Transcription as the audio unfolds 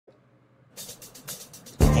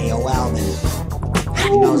Yo, Alvin,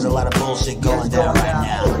 you know there's a lot of bullshit going down right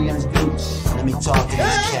now. Let me talk to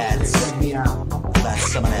these cats about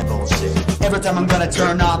some of that bullshit. Every time I'm gonna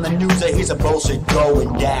turn on the news, I hear some bullshit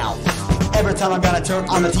going down. Every time I'm gonna turn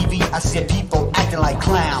on the TV, I see people acting like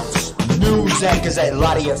clowns. News anchors that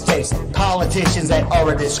lie to your face, politicians that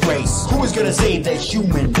are a disgrace. Who is gonna save the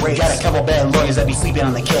human race? Got a couple bad lawyers that be sleeping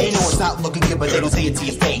on the case. They know it's not looking good, but they don't say it to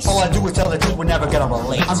your face. All I do is tell the truth, we're never gonna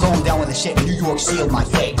relate. I'm going down with the shit, New York sealed my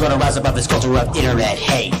fate. Gonna rise above this culture of internet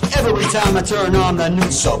hate. Every time I turn on the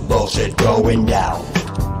news, some bullshit going down.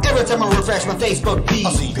 Every time I refresh my Facebook feed,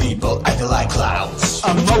 I see people acting like clowns.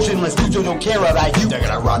 Emotionless dudes who don't care about you. They're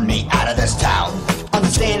gonna run me out of this town.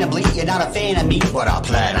 Understandably, you're not a fan of me, but I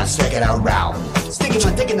plan on sticking around. Sticking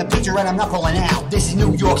my dick in the picture and I'm not pulling out. This is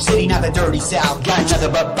New York City, not the dirty South. Got another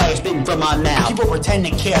butt bite spitting from my mouth. People pretend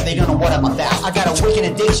to care, they don't know what I'm about. I got a wicked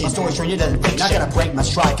addiction, story stranger than fiction. Not gonna break my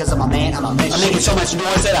stride cause I'm a man, I'm a mission. I'm making so much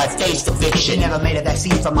noise that I face eviction. Never made a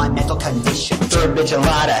vaccine for my mental condition. Third bitch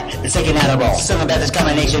enchilada, the second edible. Something about this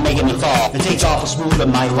combination making me fall. The take's awful smooth but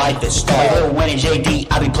my life is stalled. Oh, when in JD,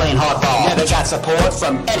 I be playing hardball. Never got support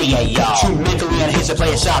from any of y'all. Too mentally unhinged to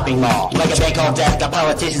play a shopping mall. Like a bank called death, got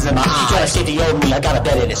politicians in my eyes. Trying to save the old me, I got a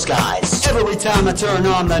better disguise. Every time I turn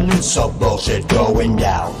on the news, some bullshit going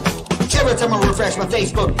down. Every time I refresh my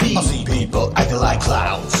Facebook feed, I see people acting like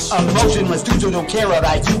clowns. Emotionless dudes who don't care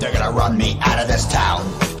about you. They're gonna run me out of this town.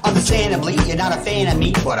 Understandably, you're not a fan of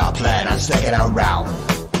me, but I plan on sticking around.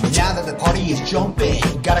 Now that the party is jumping,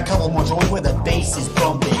 got a couple more joints where the bass is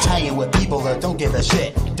bumping. Hanging with people that don't give a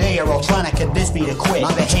shit. They are all trying to convince me to quit.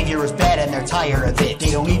 My behavior is bad and they're tired of it.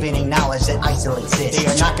 They don't even acknowledge that Isley exists. They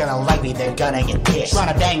are not gonna like me, they're gonna get pissed.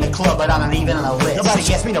 Trying to bang the club, but I'm not even on the list. Nobody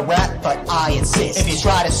gets me to rap, but I insist. If you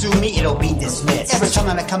try to sue me, it'll be dismissed. Every time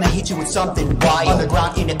I come and hit you with something wild.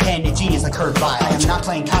 Underground, independent, genius like Kurt Vile. I am not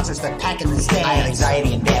playing concerts, but packing the stands. I have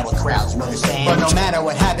anxiety and bad with crowds, you understand? But no matter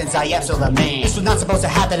what happens, I am still the man. This was not supposed to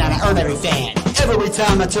happen and I earn every fan. Every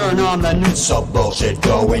time I turn on the news, some bullshit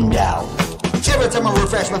going down. Every time I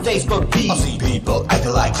refresh my Facebook feed, I see people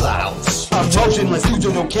acting like clowns. Emotionless dudes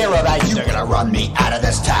who don't care about you. They're gonna run me out of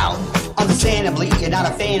this town. Understandably, you're not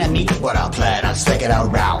a fan of me, but I plan on sticking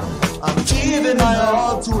around. I'm giving my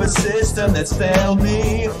all to a system that's failed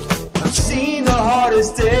me. I've seen the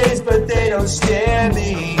hardest days, but they don't scare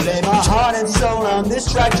me. Lay my heart and soul on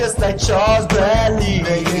this track just like Charles Bradley.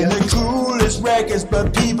 Making the coolest records,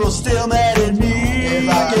 but people still mad at me. If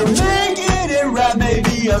I can make it in rap,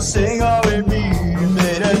 maybe I'll sing R&B.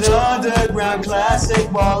 Made an underground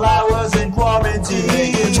classic while I was in quarantine.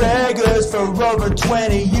 Making records for over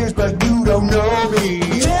 20 years, but you don't know me.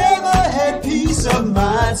 Never had peace of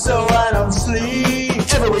mind, so I don't sleep.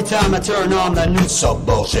 Every time I turn on the news, some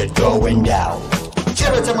bullshit going down.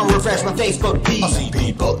 Every time I refresh my Facebook feed, I see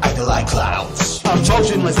people acting like clowns.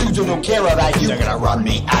 Emotionless dudes who don't care about you. They're gonna run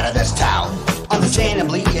me out of this town.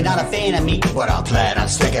 Understandably, you're not a fan of me, but I plan on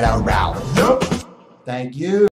sticking around. Nope. Thank you.